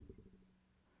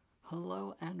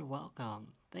Hello and welcome.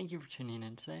 Thank you for tuning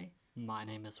in today. My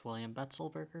name is William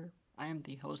Betzelberger. I am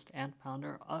the host and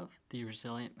founder of the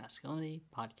Resilient Masculinity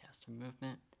podcast and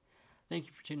movement. Thank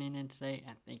you for tuning in today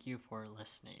and thank you for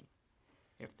listening.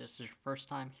 If this is your first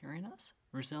time hearing us,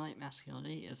 Resilient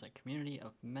Masculinity is a community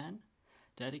of men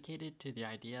dedicated to the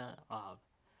idea of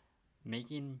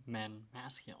making men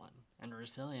masculine and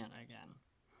resilient again.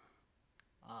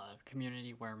 A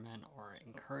community where men are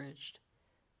encouraged,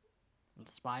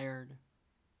 inspired,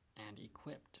 and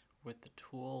equipped with the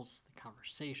tools, the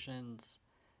conversations,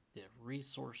 the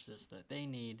resources that they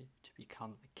need to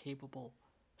become the capable,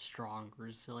 strong,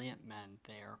 resilient men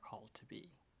they are called to be.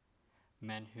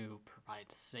 Men who provide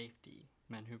safety,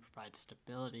 men who provide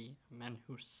stability, men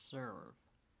who serve.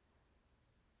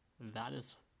 That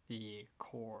is the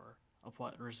core of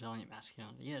what resilient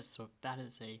masculinity is. So if that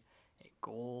is a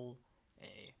goal,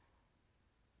 a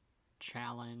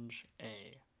challenge,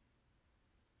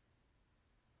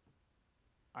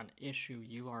 an issue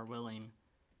you are willing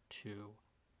to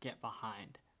get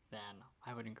behind, then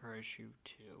I would encourage you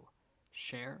to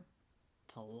share,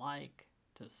 to like,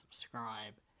 to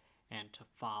subscribe, and to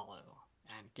follow,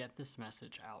 and get this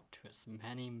message out to as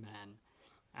many men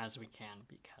as we can,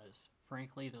 because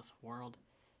frankly, this world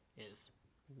is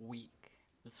weak.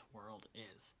 This world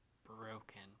is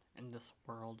broken, and this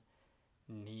world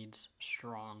needs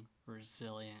strong,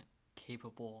 resilient,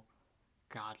 capable,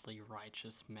 godly,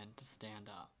 righteous men to stand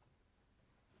up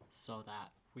so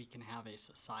that we can have a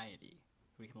society,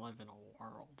 we can live in a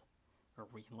world, or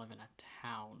we can live in a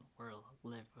town or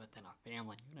live within a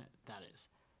family unit that is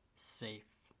safe,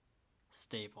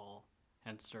 stable,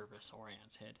 and service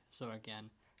oriented. So again,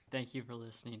 thank you for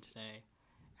listening today,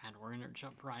 and we're going to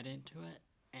jump right into it,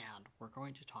 and we're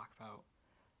going to talk about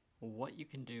what you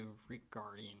can do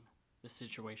regarding the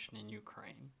situation in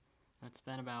Ukraine. It's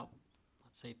been about,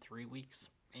 let's say, 3 weeks,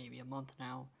 maybe a month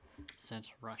now, since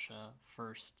Russia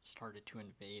first started to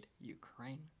invade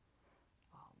Ukraine.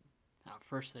 Now, at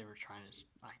first they were trying to,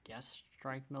 I guess,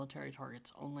 strike military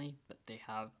targets only, but they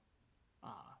have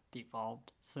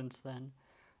devolved since then.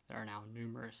 There are now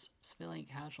numerous civilian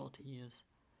casualties,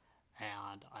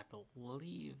 and I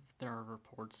believe there are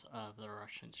reports of the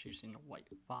Russians using white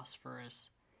phosphorus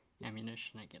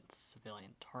ammunition against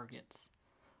civilian targets,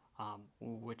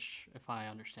 which, if I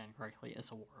understand correctly,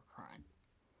 is a war crime.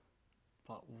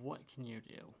 But what can you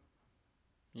do?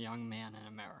 Young man in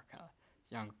America,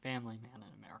 young family man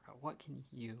in America, what can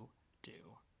you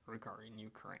do regarding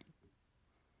Ukraine?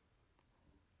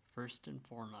 First and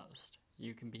foremost,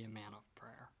 you can be a man of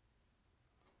prayer.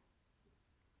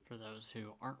 For those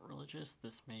who aren't religious,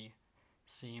 this may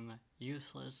seem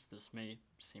useless, this may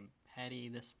seem petty,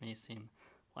 this may seem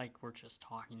like we're just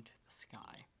talking to the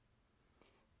sky.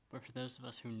 But for those of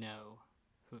us who know,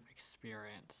 who have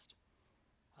experienced,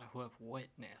 who have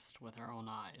witnessed with our own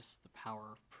eyes the power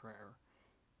of prayer,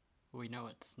 we know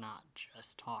it's not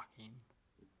just talking.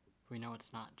 We know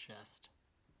it's not just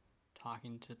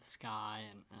talking to the sky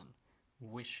and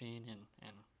wishing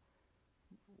and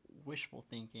wishful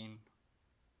thinking.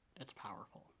 It's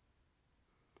powerful.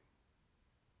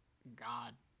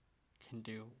 God can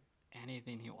do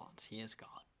anything he wants. He is God.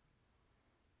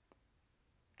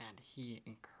 And he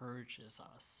encourages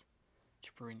us to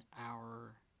bring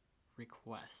our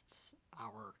requests,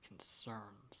 our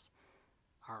concerns,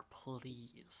 our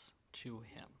pleas to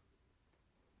him.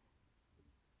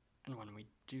 And when we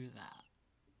do that,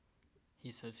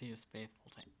 he says he is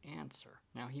faithful to answer.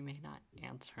 Now, he may not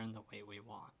answer in the way we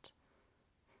want.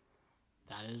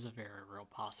 That is a very real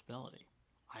possibility.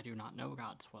 I do not know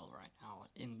God's will right now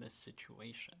in this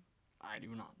situation. I do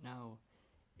not know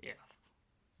if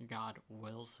God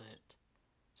wills it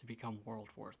to become World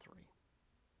War III.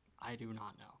 I do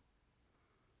not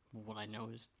know. What I know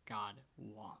is God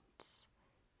wants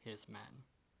his men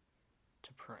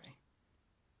to pray.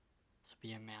 So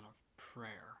be a man of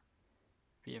prayer.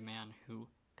 Be a man who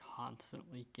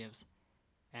constantly gives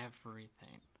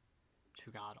everything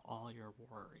to God, all your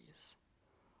worries,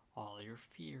 all your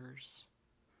fears,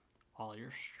 all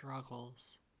your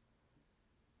struggles.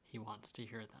 He wants to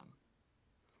hear them.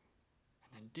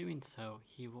 And in doing so,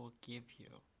 he will give you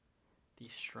the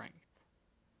strength,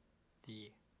 the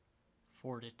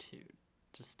fortitude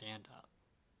to stand up.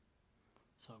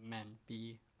 So men,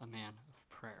 be a man of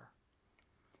prayer.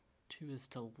 2 is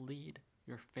to lead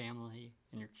your family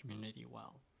and your community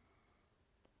well.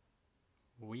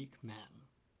 Weak men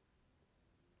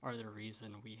are the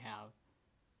reason we have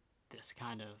this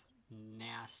kind of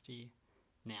nasty,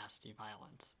 nasty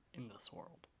violence in this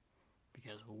world.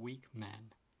 Because weak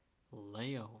men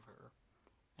lay over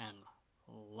and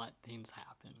let things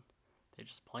happen. They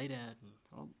just play dead and,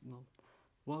 oh, well,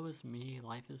 woe is me,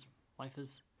 life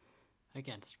is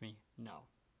against me. No.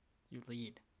 You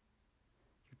lead.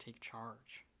 You take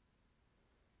charge.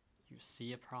 You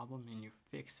see a problem and you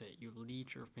fix it. You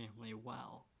lead your family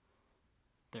well.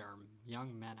 There are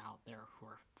young men out there who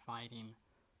are fighting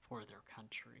for their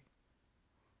country,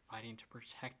 fighting to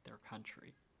protect their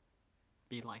country.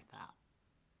 Be like that.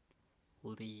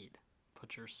 Lead.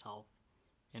 Put yourself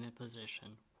in a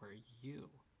position where you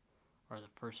are the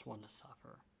first one to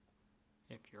suffer.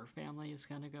 If your family is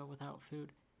going to go without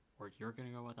food, or you're going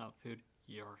to go without food,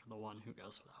 you're the one who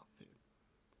goes without food.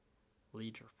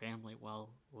 Lead your family well,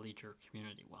 lead your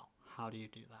community well. How do you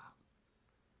do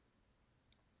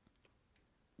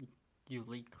that? You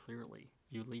lead clearly,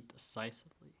 you lead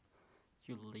decisively,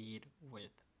 you lead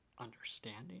with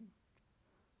understanding,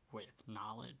 with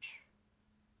knowledge,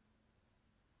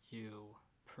 you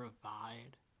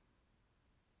provide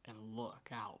and look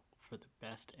out for the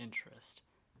best interest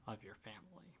of your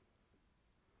family.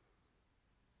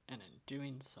 And in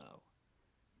doing so,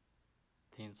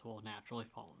 things will naturally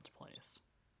fall into place.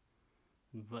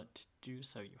 But to do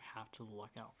so, you have to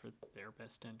look out for their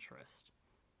best interest.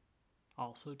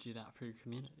 Also, do that for your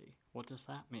community. What does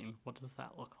that mean? What does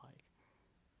that look like?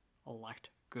 Elect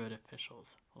good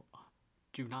officials.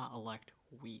 Do not elect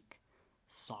weak,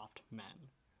 soft men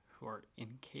who are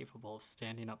incapable of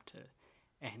standing up to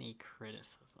any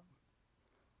criticism.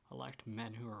 Elect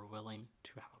men who are willing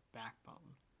to have a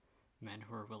backbone, men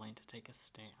who are willing to take a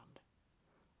stand.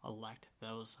 Elect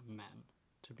those men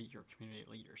to be your community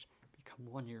leaders.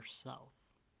 Become one yourself.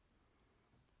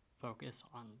 Focus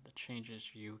on the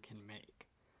changes you can make.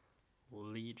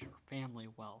 Lead your family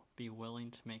well. Be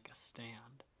willing to make a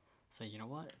stand. Say, you know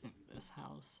what, in this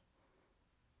house,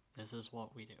 this is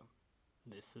what we do.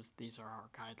 These are our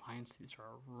guidelines, these are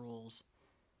our rules.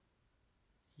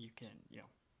 You can,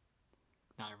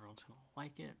 not everyone's gonna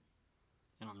like it.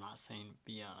 And I'm not saying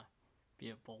be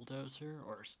a bulldozer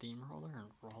or a steamroller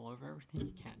and roll over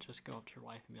everything. You can't just go up to your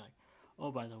wife and be like,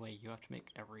 oh, by the way, you have to make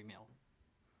every meal.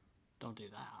 Don't do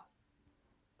that.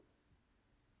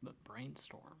 But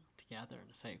brainstorm together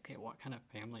and say, okay, what kind of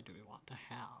family do we want to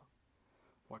have?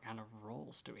 What kind of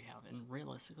roles do we have? And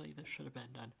realistically, this should have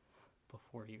been done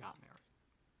before you got married.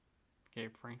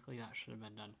 Okay, frankly, that should have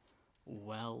been done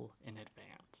well in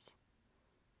advance.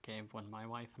 Okay, when my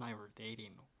wife and I were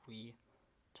dating, we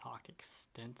talked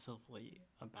extensively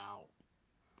about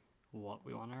what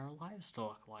we wanted our lives to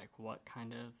look like, what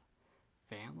kind of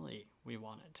family we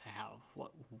wanted to have,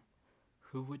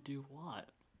 who would do what.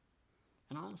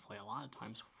 And honestly, a lot of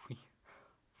times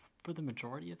for the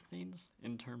majority of things,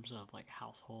 in terms of like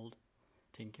household,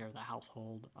 taking care of the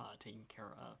household, taking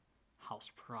care of house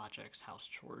projects, house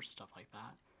chores, stuff like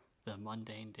that, the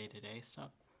mundane day-to-day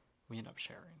stuff, we end up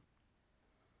sharing.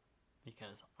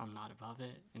 Because I'm not above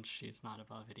it, and she's not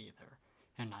above it either.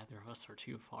 And neither of us are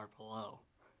too far below,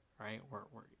 right?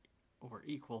 We're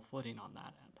equal footing on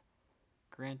that end.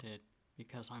 Granted,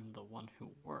 because I'm the one who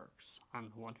works,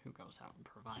 I'm the one who goes out and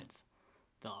provides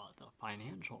the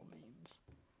financial means.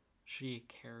 She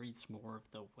carries more of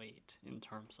the weight in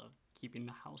terms of keeping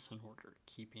the house in order,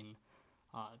 keeping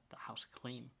the house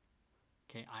clean.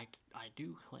 Okay, I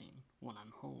do clean when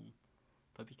I'm home,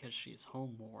 but because she's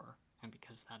home more, and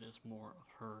because that is more of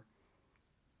her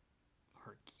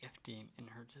gifting and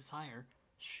her desire,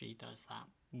 she does that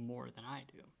more than I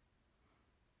do.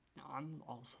 Now I'm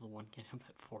also the one getting up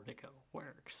at 4 to go to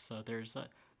work, so there's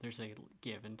a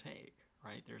give and take,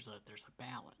 right? There's a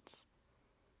balance.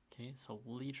 Okay, so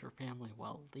lead your family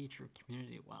well, lead your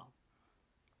community well.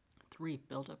 3,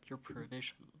 build up your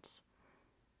provisions.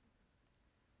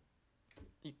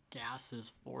 Gas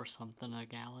is 4 something a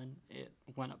gallon. It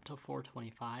went up to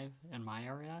 $4.25 in my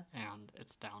area, and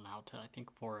it's down now to I think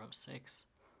 $4.06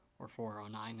 or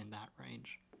 $4.09 in that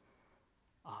range.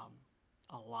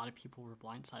 A lot of people were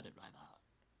blindsided by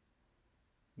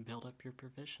that. Build up your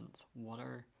provisions.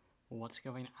 What's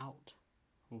going out?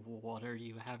 What are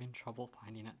you having trouble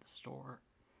finding at the store?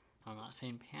 I'm not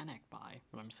saying panic buy,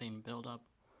 but I'm saying build up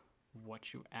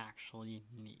what you actually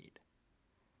need.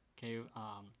 Okay,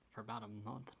 for about a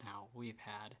month now, we've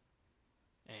had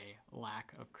a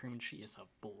lack of cream cheese, a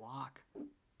block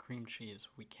cream cheese.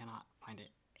 We cannot find it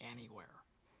anywhere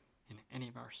in any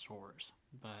of our stores,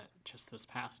 but just this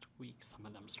past week, some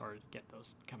of them started to get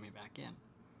those coming back in.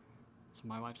 So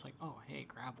my wife's like, oh, hey,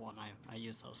 grab one. I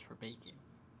use those for baking.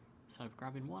 Instead of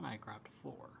grabbing one, I grabbed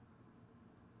 4.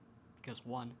 Because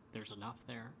 1, there's enough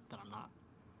there that I'm not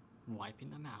wiping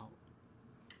them out.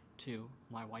 2,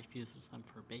 my wife uses them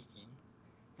for baking.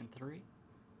 And 3,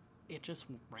 it just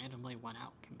randomly went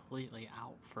out, completely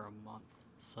out for a month.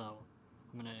 So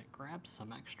I'm going to grab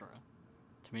some extra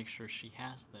to make sure she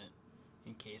has that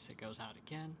in case it goes out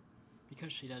again,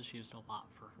 because she does use it a lot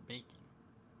for her baking.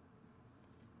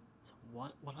 So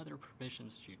what other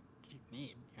provisions do you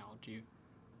need? You know, do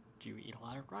you eat a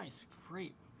lot of rice?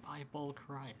 Great, buy bulk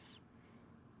rice.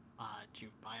 Do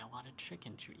you buy a lot of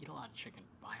chicken? Do you eat a lot of chicken?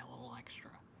 Buy a little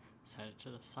extra. Set it to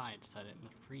the side, set it in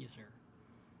the freezer.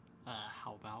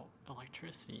 How about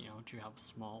electricity? You know, do you have a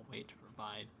small way to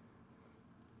provide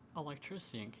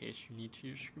electricity in case you need to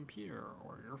use your computer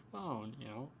or your phone? You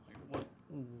know, like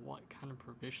what kind of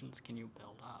provisions can you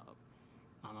build up?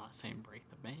 I'm not saying break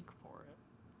the bank for it,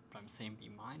 but I'm saying be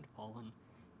mindful and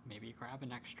maybe grab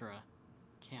an extra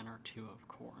can or two of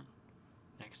corn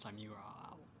next time you go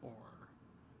out, or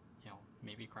you know,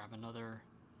 maybe grab another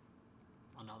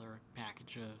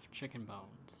package of chicken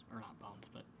bones, or not bones,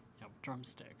 but you know,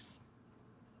 drumsticks,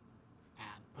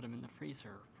 and put them in the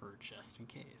freezer for just in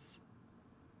case.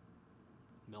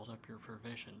 Build up your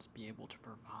provisions, be able to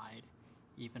provide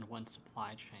even when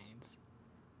supply chains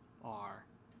are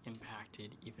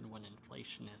impacted, even when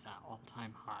inflation is at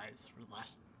all-time highs for the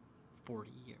last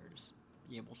 40 years.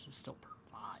 Be able to still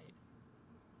provide.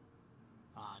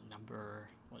 Number,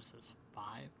 what is this, 5?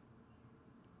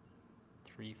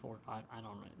 3, 4, 5, I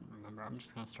don't remember. I'm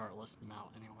just going to start listing them out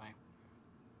anyway.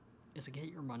 Is to get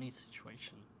your money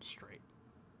situation straight.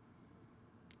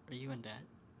 Are you in debt?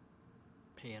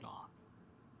 Pay it off.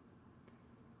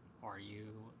 Are you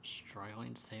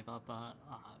struggling to save up a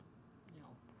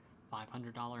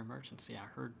 $500 emergency? I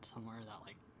heard somewhere that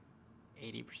like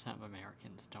 80% of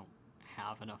Americans don't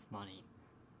have enough money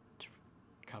to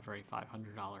cover a $500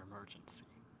 emergency.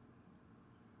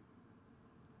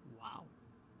 Wow.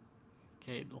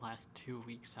 Okay, the last 2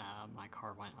 weeks, my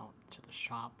car went out to the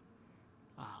shop.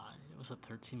 It was a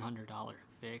 $1,300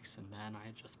 fix, and then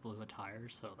I just blew a tire,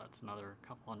 so that's another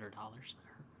couple $100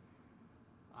 there.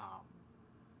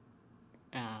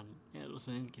 And it was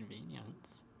an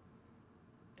inconvenience.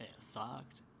 It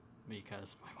sucked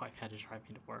because my wife had to drive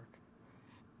me to work,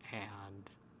 and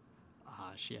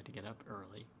she had to get up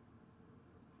early.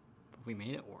 But we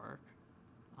made it work,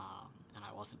 and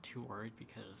I wasn't too worried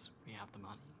because we have the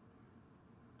money.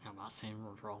 I'm not saying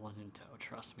we're rolling in dough.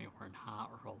 Trust me, we're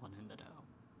not rolling in the dough.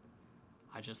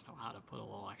 I just know how to put a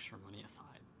little extra money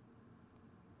aside.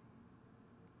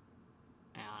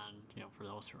 And, you know, for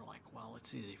those who are like, well,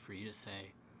 it's easy for you to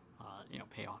say,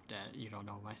 pay off debt. You don't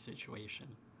know my situation.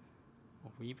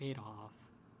 Well, we paid off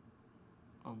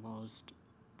almost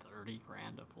 30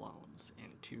 grand of loans in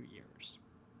 2 years.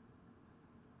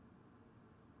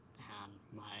 And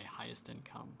my highest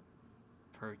income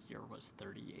per year was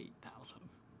 $38,000.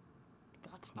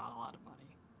 That's not a lot of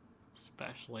money,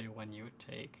 especially when you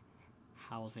take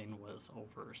housing was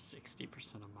over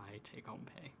 60% of my take-home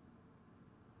pay.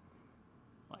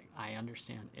 Like, I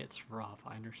understand it's rough.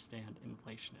 I understand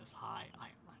inflation is high. I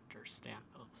understand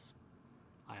those.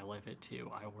 I live it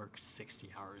too. I work 60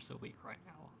 hours a week right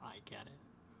now. I get it.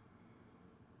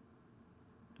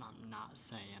 And I'm not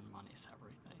saying money's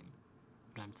everything,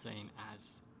 but I'm saying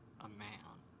as a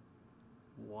man,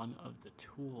 one of the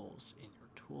tools in your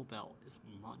tool belt is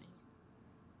money.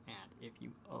 And if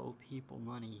you owe people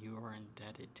money, you are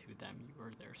indebted to them. You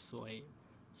are their slave.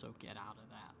 So get out of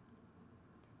that.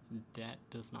 Debt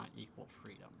does not equal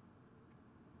freedom.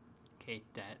 Okay,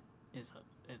 debt is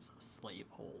a slave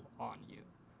hold on you.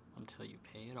 Until you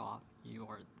pay it off, you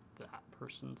are that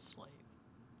person's slave.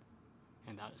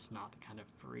 And that is not the kind of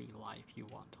free life you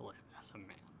want to live as a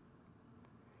man.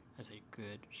 As a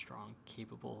good, strong,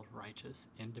 capable, righteous,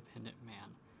 independent man,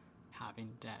 having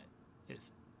debt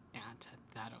is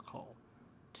antithetical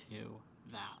to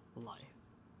that life.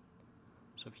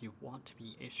 So if you want to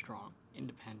be a strong,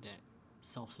 independent,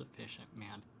 self-sufficient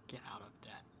man, get out of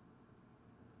debt.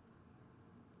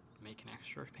 Make an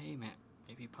extra payment.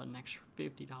 Maybe put an extra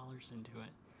 $50 into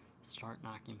it. Start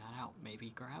knocking that out.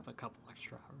 Maybe grab a couple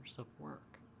extra hours of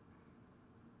work.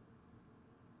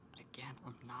 Again,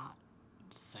 I'm not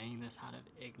saying this out of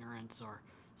ignorance or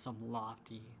some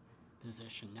lofty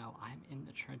position. No, I'm in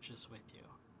the trenches with you.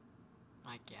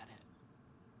 I get it.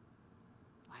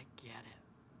 I get it.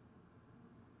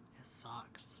 It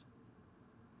sucks.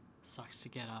 Sucks to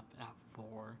get up at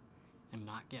 4 and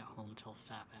not get home till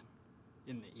 7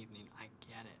 in the evening. I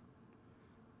get it.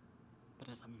 But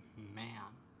as a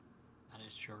man, that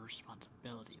is your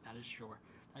responsibility. That is your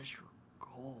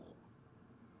goal.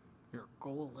 Your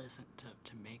goal isn't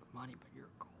to make money, but your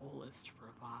goal is to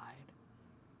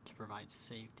provide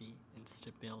safety and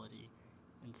stability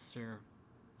and serve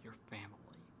your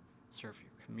family, serve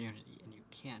your community. And you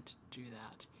can't do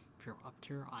that if you're up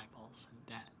to your eyeballs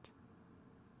in debt.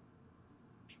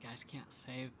 If you guys can't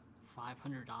save $500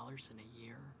 in a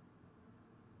year,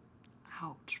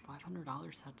 Ouch, $500,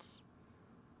 that's,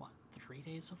 what, 3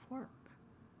 days of work?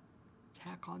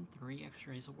 Tack on 3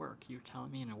 extra days of work. You're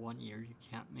telling me in 1 year you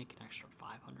can't make an extra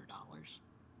 $500?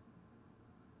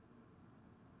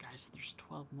 Guys, there's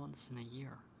 12 months in a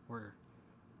year. We're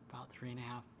about 3.5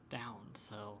 down,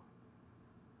 so...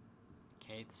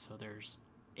 Okay, so there's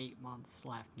 8 months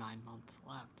left, 9 months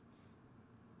left.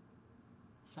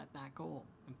 Set that goal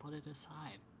and put it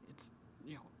aside. It's,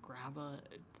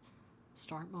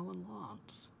 start mowing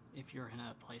lawns. If you're in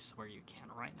a place where you can.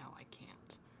 Right now I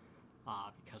can't.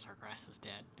 Because our grass is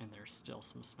dead and there's still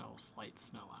some snow, slight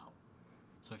snow out.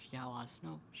 So if you got a lot of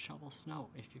snow, shovel snow.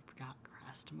 If you've got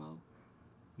grass to mow,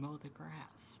 mow the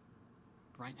grass.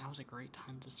 Right now is a great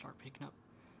time to start picking up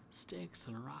sticks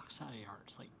and rocks out of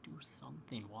yards. Like, do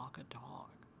something. Walk a dog.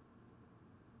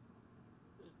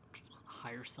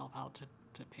 Hire yourself out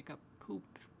to pick up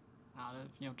poop out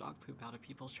of, dog poop out of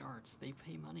people's yards. They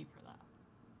pay money for that.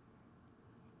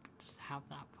 Just have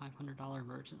that $500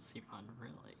 emergency fund,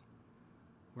 really.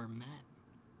 We're men.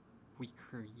 We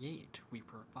create, we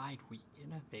provide, we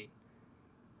innovate.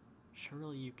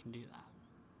 Surely you can do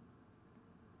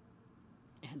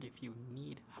that. And if you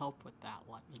need help with that,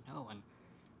 let me know and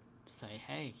say,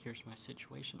 hey, here's my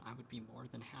situation. I would be more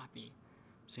than happy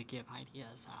to give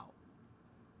ideas out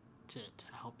to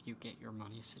help you get your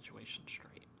money situation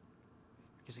straight.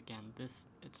 Because again,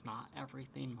 it's not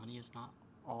everything. Money is not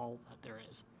all that there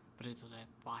is, but it is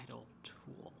a vital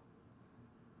tool.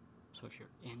 So if you're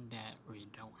in debt or you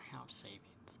don't have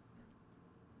savings,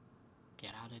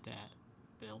 get out of debt,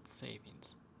 build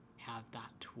savings, have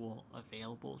that tool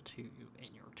available to you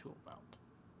in your tool belt.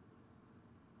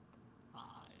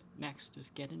 Next is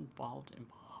get involved in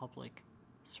public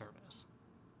service.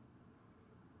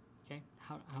 Okay,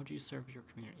 how do you serve your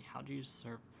community? How do you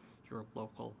serve your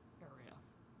local area?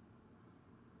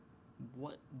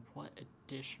 What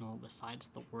additional, besides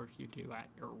the work you do at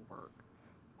your work,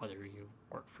 whether you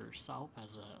work for yourself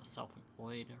as a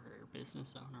self-employed or a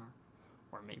business owner,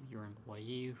 or maybe you're an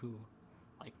employee who,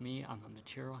 like me, I'm a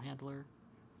material handler,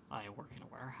 I work in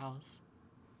a warehouse.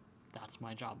 That's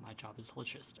my job. My job is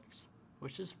logistics,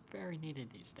 which is very needed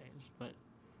these days, but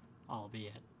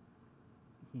albeit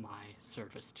my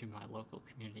service to my local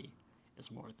community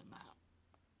is more than that.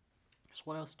 So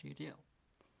what else do you do?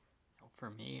 For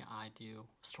me, I do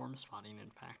storm spotting. In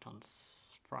fact, on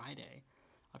Friday,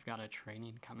 I've got a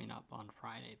training coming up on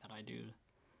Friday that I do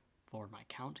for my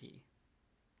county.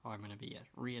 I'm going to be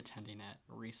re-attending it,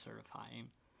 recertifying,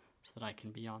 so that I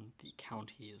can be on the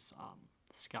county's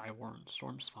Skywarn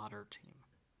Storm Spotter team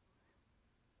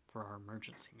for our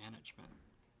emergency management.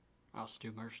 I also do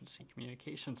emergency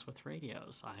communications with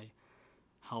radios. I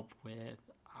help with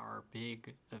our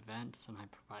big events and I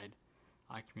provide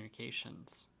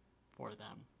communications for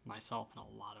them. Myself and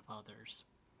a lot of others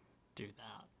do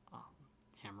that.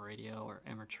 Ham radio or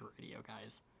amateur radio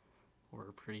guys. We're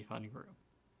a pretty fun group.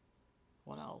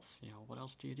 What else? What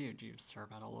else do you do? Do you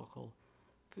serve at a local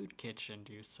food kitchen?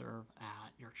 Do you serve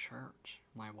at your church?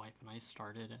 My wife and I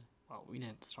started, well, we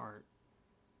didn't start.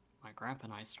 My grandpa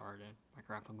and I started. My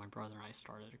grandpa, my brother and I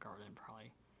started a garden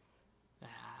probably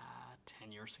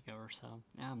 10 years ago or so.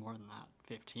 Yeah, more than that.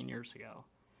 15 years ago.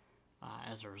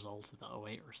 As a result of the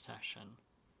 08 recession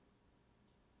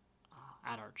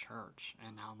at our church.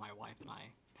 And now my wife and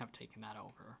I have taken that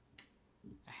over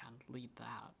and lead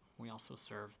that. We also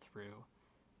serve through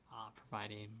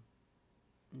providing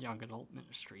young adult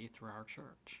ministry through our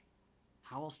church.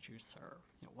 How else do you serve?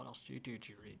 What else do you do?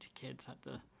 Do you read to kids at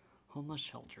the homeless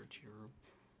shelter? Do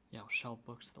you, shelve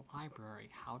books at the library?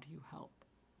 How do you help?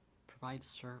 Provide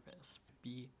service.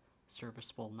 Be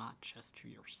serviceable not just to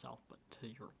yourself, but to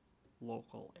your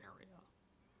local area,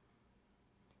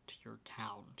 to your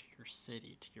town, to your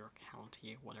city, to your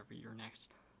county, whatever your next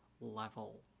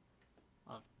level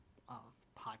of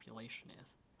population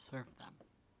is. Serve them.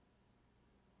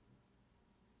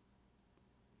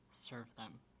 Serve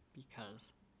them,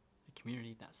 because a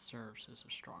community that serves is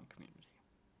a strong community.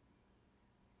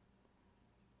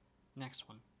 Next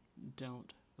one,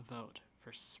 don't vote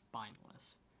for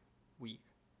spineless, weak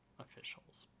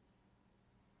officials.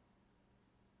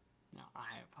 Now,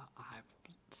 I've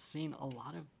seen a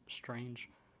lot of strange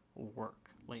work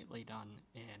lately done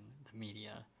in the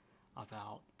media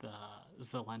about the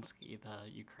Zelensky, the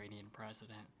Ukrainian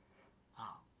president.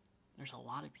 There's a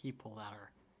lot of people that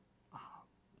are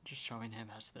just showing him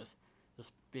as this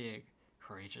big,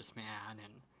 courageous man,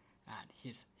 and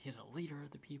he's a leader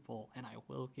of the people, and I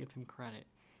will give him credit.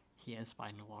 He is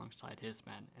fighting alongside his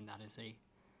men, and that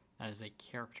is a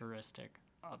characteristic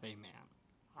of a man.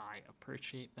 I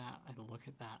appreciate that. I look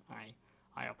at that.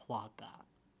 I applaud that.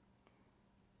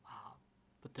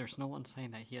 But there's no one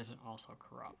saying that he isn't also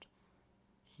corrupt.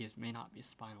 May not be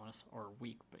spineless or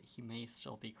weak, but he may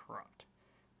still be corrupt.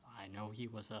 I know he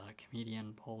was a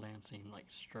comedian, pole dancing, like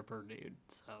stripper dude,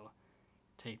 so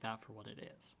take that for what it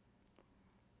is.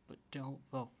 But don't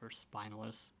vote for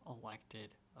spineless elected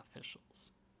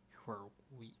officials who are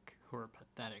weak, who are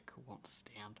pathetic, who won't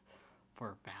stand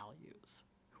for values,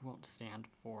 who won't stand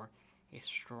for a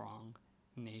strong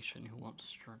nation, who won't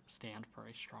stand for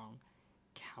a strong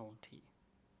county.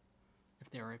 If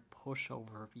they're a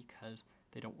pushover because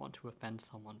they don't want to offend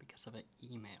someone because of an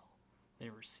email they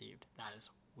received, that is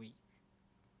weak.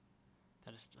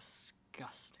 That is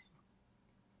disgusting.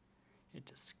 It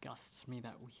disgusts me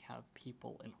that we have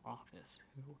people in office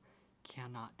who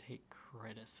cannot take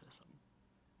criticism.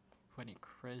 When any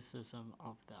criticism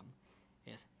of them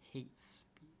is hate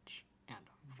speech and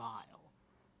vile.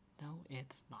 No,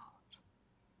 it's not.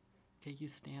 Okay, you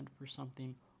stand for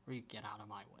something or you get out of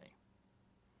my way.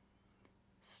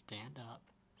 Stand up,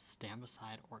 stand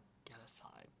beside, or get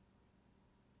aside.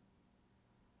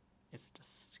 It's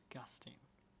disgusting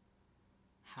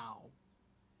how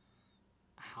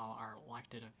our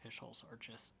elected officials are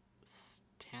just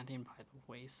standing by the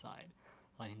wayside,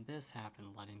 letting this happen,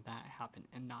 letting that happen,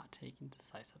 and not taking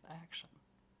decisive action.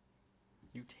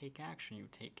 You take action, you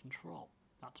take control.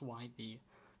 That's why the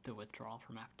withdrawal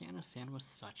from Afghanistan was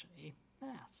such a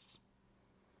mess.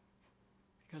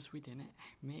 Because we didn't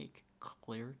make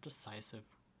clear, decisive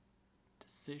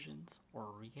decisions or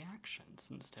reactions.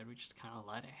 Instead, we just kind of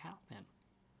let it happen.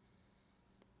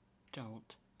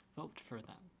 Don't vote for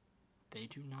them. They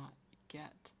do not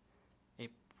get a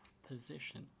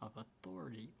position of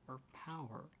authority or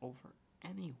power over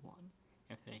anyone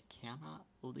if they cannot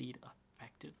lead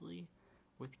effectively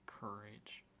with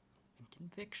courage and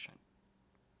conviction.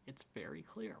 It's very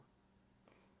clear.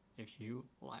 If you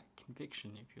lack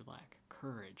conviction, if you lack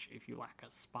courage, if you lack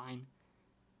a spine,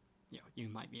 you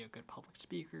might be a good public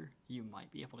speaker, you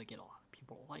might be able to get a lot of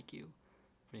people like you,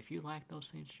 but if you lack those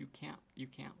things, you can't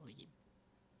lead.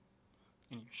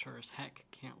 And you sure as heck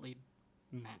can't lead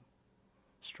men.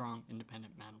 Strong,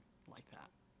 independent men like that.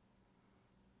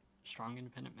 Strong,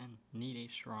 independent men need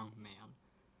a strong man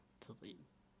to lead.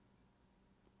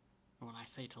 And when I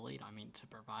say to lead, I mean to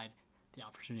provide the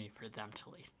opportunity for them to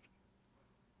lead.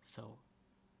 So,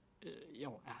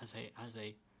 as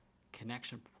a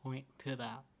connection point to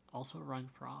that, also run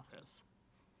for office.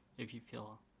 If you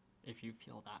feel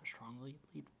that strongly,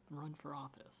 run for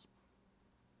office.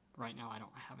 Right now, I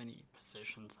don't have any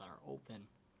positions that are open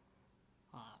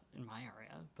in my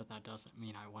area, but that doesn't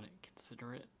mean I wouldn't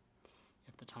consider it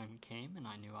if the time came and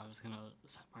I knew I was going to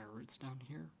set my roots down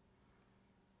here.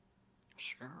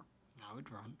 Sure, I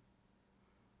would run.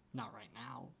 Not right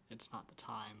now. It's not the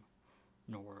time,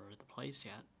 nor the place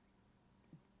yet.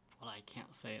 But I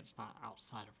can't say it's not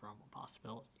outside of realm of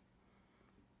possibility.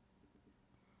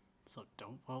 So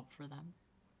don't vote for them,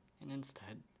 and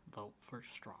instead vote for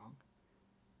strong,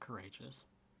 courageous,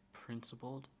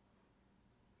 principled,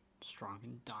 strong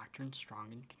in doctrine,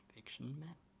 strong in conviction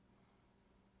men.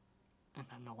 And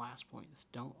then the last point is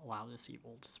don't allow this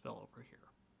evil to spill over here.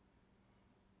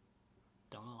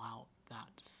 Don't allow that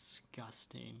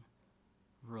disgusting,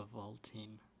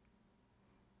 revolting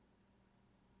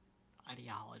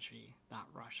ideology that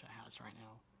Russia has right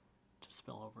now to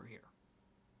spill over here.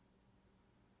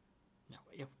 Now,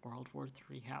 if World War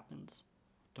III happens,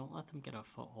 don't let them get a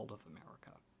foothold of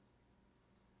America.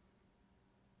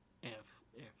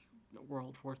 If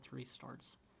World War III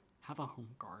starts, have a home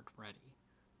guard ready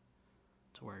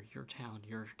to where your town,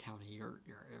 your county, your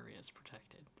area is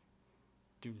protected.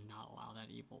 Do not allow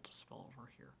that evil to spill over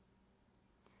here.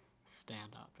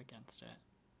 Stand up against it.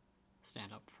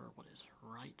 Stand up for what is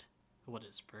right, what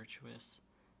is virtuous,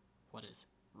 what is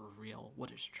real,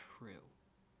 what is true.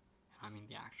 And I mean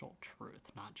the actual truth,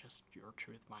 not just your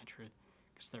truth, my truth,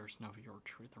 because there is no your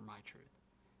truth or my truth.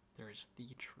 There is the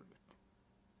truth.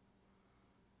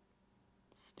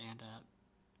 Stand up,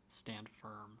 stand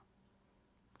firm,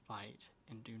 fight,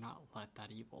 and do not let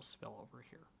that evil spill over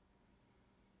here.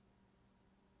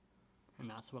 And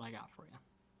that's what I got for you.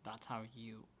 That's how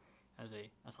you, as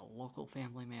a local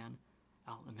family man,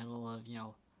 out in the middle of,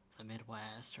 the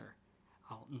Midwest, or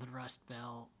out in the Rust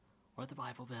Belt, or the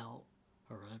Bible Belt,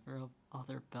 or whatever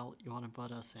other belt you want to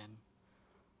put us in,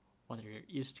 whether you're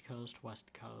East Coast,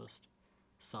 West Coast,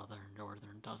 Southern,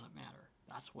 Northern, doesn't matter.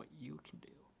 That's what you can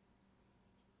do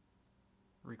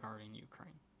regarding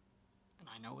Ukraine. And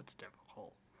I know it's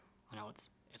difficult. I know it's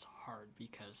hard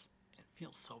because it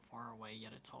feels so far away,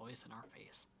 yet it's always in our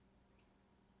face.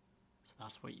 So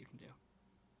that's what you can do.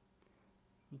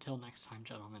 Until next time,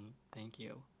 gentlemen, thank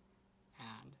you.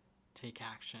 And take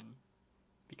action.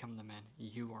 become the men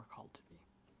you are called to be.